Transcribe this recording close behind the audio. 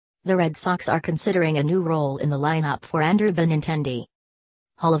the Red Sox are considering a new role in the lineup for Andrew Benintendi.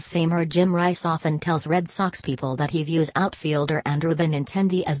 Hall of Famer Jim Rice often tells Red Sox people that he views outfielder Andrew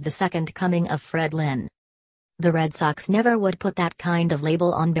Benintendi as the second coming of Fred Lynn. The Red Sox never would put that kind of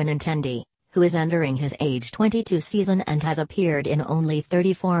label on Benintendi, who is entering his age 22 season and has appeared in only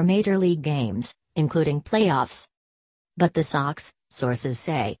 34 Major League games, including playoffs. But the Sox, sources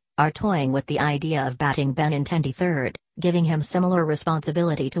say, are toying with the idea of batting Benintendi third, giving him similar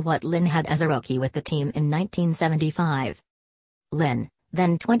responsibility to what Lynn had as a rookie with the team in 1975. Lynn,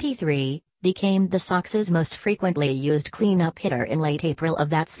 then 23, became the Sox's most frequently used cleanup hitter in late April of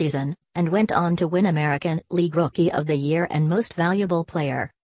that season, and went on to win American League Rookie of the Year and Most Valuable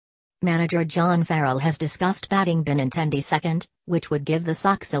Player. Manager John Farrell has discussed batting Benintendi second, which would give the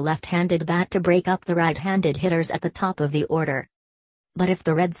Sox a left-handed bat to break up the right-handed hitters at the top of the order. But if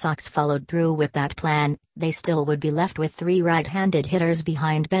the Red Sox followed through with that plan, they still would be left with three right-handed hitters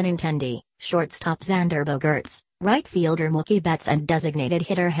behind Benintendi: shortstop Xander Bogaerts, right fielder Mookie Betts and designated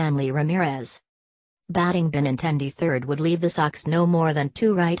hitter Hanley Ramirez. Batting Benintendi third would leave the Sox no more than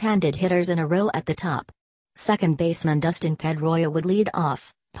two right-handed hitters in a row at the top. Second baseman Dustin Pedroia would lead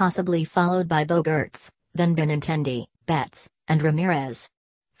off, possibly followed by Bogaerts, then Benintendi, Betts, and Ramirez.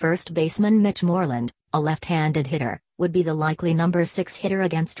 First baseman Mitch Moreland, a left-handed hitter, would be the likely number 6 hitter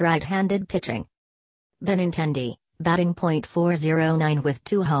against right-handed pitching. Benintendi, batting .409 with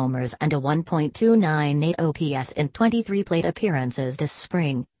 2 homers and a 1.298 OPS in 23 plate appearances this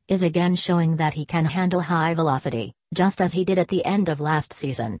spring, is again showing that he can handle high velocity, just as he did at the end of last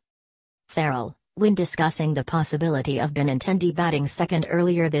season. Farrell, when discussing the possibility of Benintendi batting second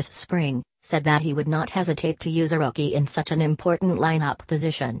earlier this spring, said that he would not hesitate to use a rookie in such an important lineup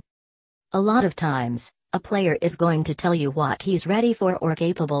position. A lot of times, a player is going to tell you what he's ready for or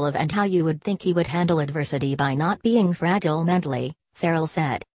capable of and how you would think he would handle adversity by not being fragile mentally, Farrell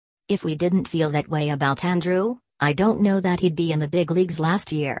said. If we didn't feel that way about Andrew, I don't know that he'd be in the big leagues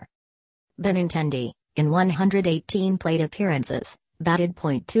last year. Benintendi, in 118 plate appearances, batted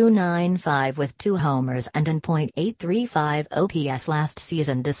 .295 with 2 homers and an .835 OPS last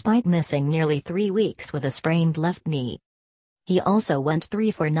season despite missing nearly 3 weeks with a sprained left knee. He also went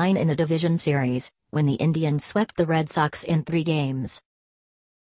 3 for 9 in the division series, when the Indians swept the Red Sox in 3 games.